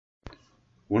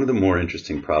One of the more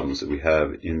interesting problems that we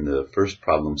have in the first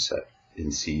problem set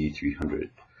in CE300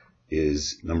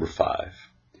 is number 5.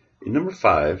 In number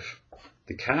 5,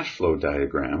 the cash flow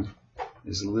diagram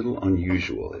is a little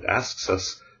unusual. It asks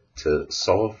us to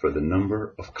solve for the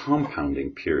number of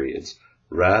compounding periods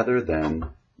rather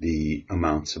than the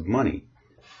amounts of money.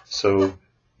 So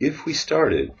if we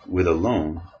started with a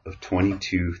loan of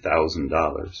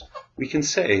 $22,000, we can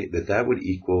say that that would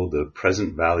equal the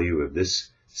present value of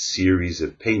this series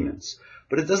of payments.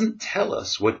 But it doesn't tell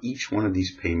us what each one of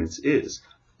these payments is.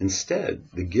 Instead,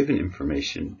 the given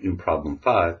information in problem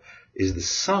 5 is the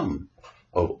sum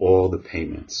of all the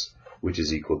payments, which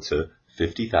is equal to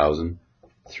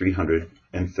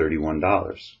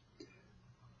 $50,331.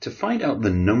 To find out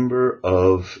the number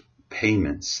of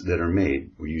payments that are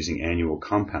made, we're using annual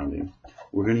compounding,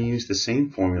 we're going to use the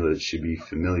same formula that should be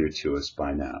familiar to us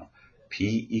by now.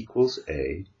 P equals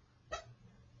A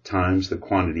times the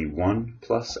quantity 1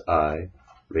 plus I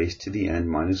raised to the n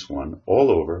minus 1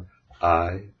 all over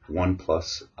I 1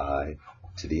 plus I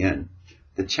to the n.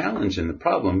 The challenge in the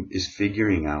problem is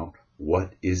figuring out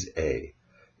what is A.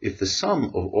 If the sum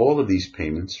of all of these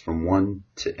payments from 1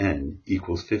 to n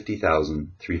equals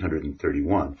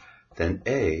 50,331, then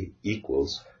A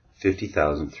equals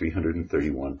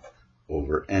 50,331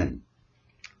 over n.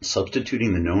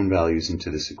 Substituting the known values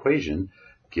into this equation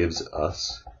gives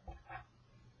us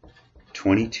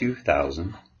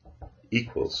 22,000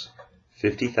 equals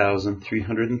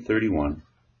 50,331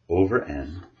 over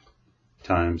n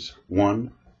times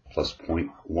 1 plus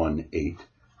 0.18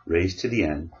 raised to the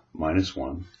n minus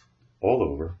 1 all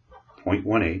over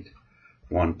 0.18,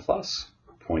 1 plus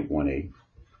 0.18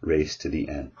 raised to the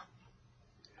n.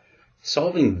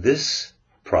 Solving this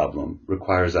problem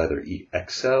requires either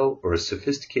Excel or a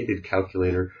sophisticated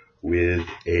calculator with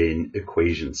an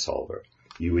equation solver.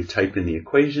 You would type in the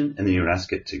equation and then you would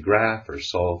ask it to graph or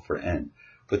solve for n.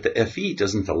 But the FE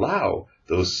doesn't allow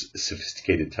those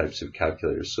sophisticated types of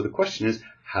calculators. So the question is,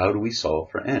 how do we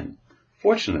solve for n?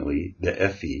 Fortunately, the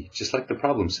FE, just like the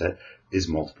problem set, is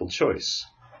multiple choice.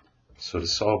 So to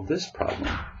solve this problem,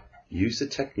 use a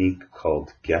technique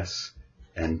called guess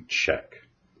and check.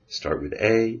 Start with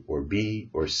A or B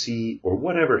or C or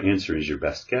whatever answer is your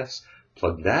best guess.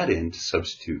 Plug that in to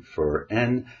substitute for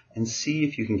n and see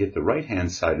if you can get the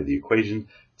right-hand side of the equation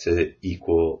to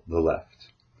equal the left.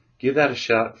 Give that a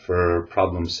shot for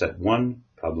problem set 1,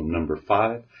 problem number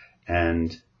 5,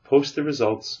 and post the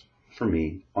results for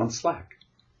me on Slack.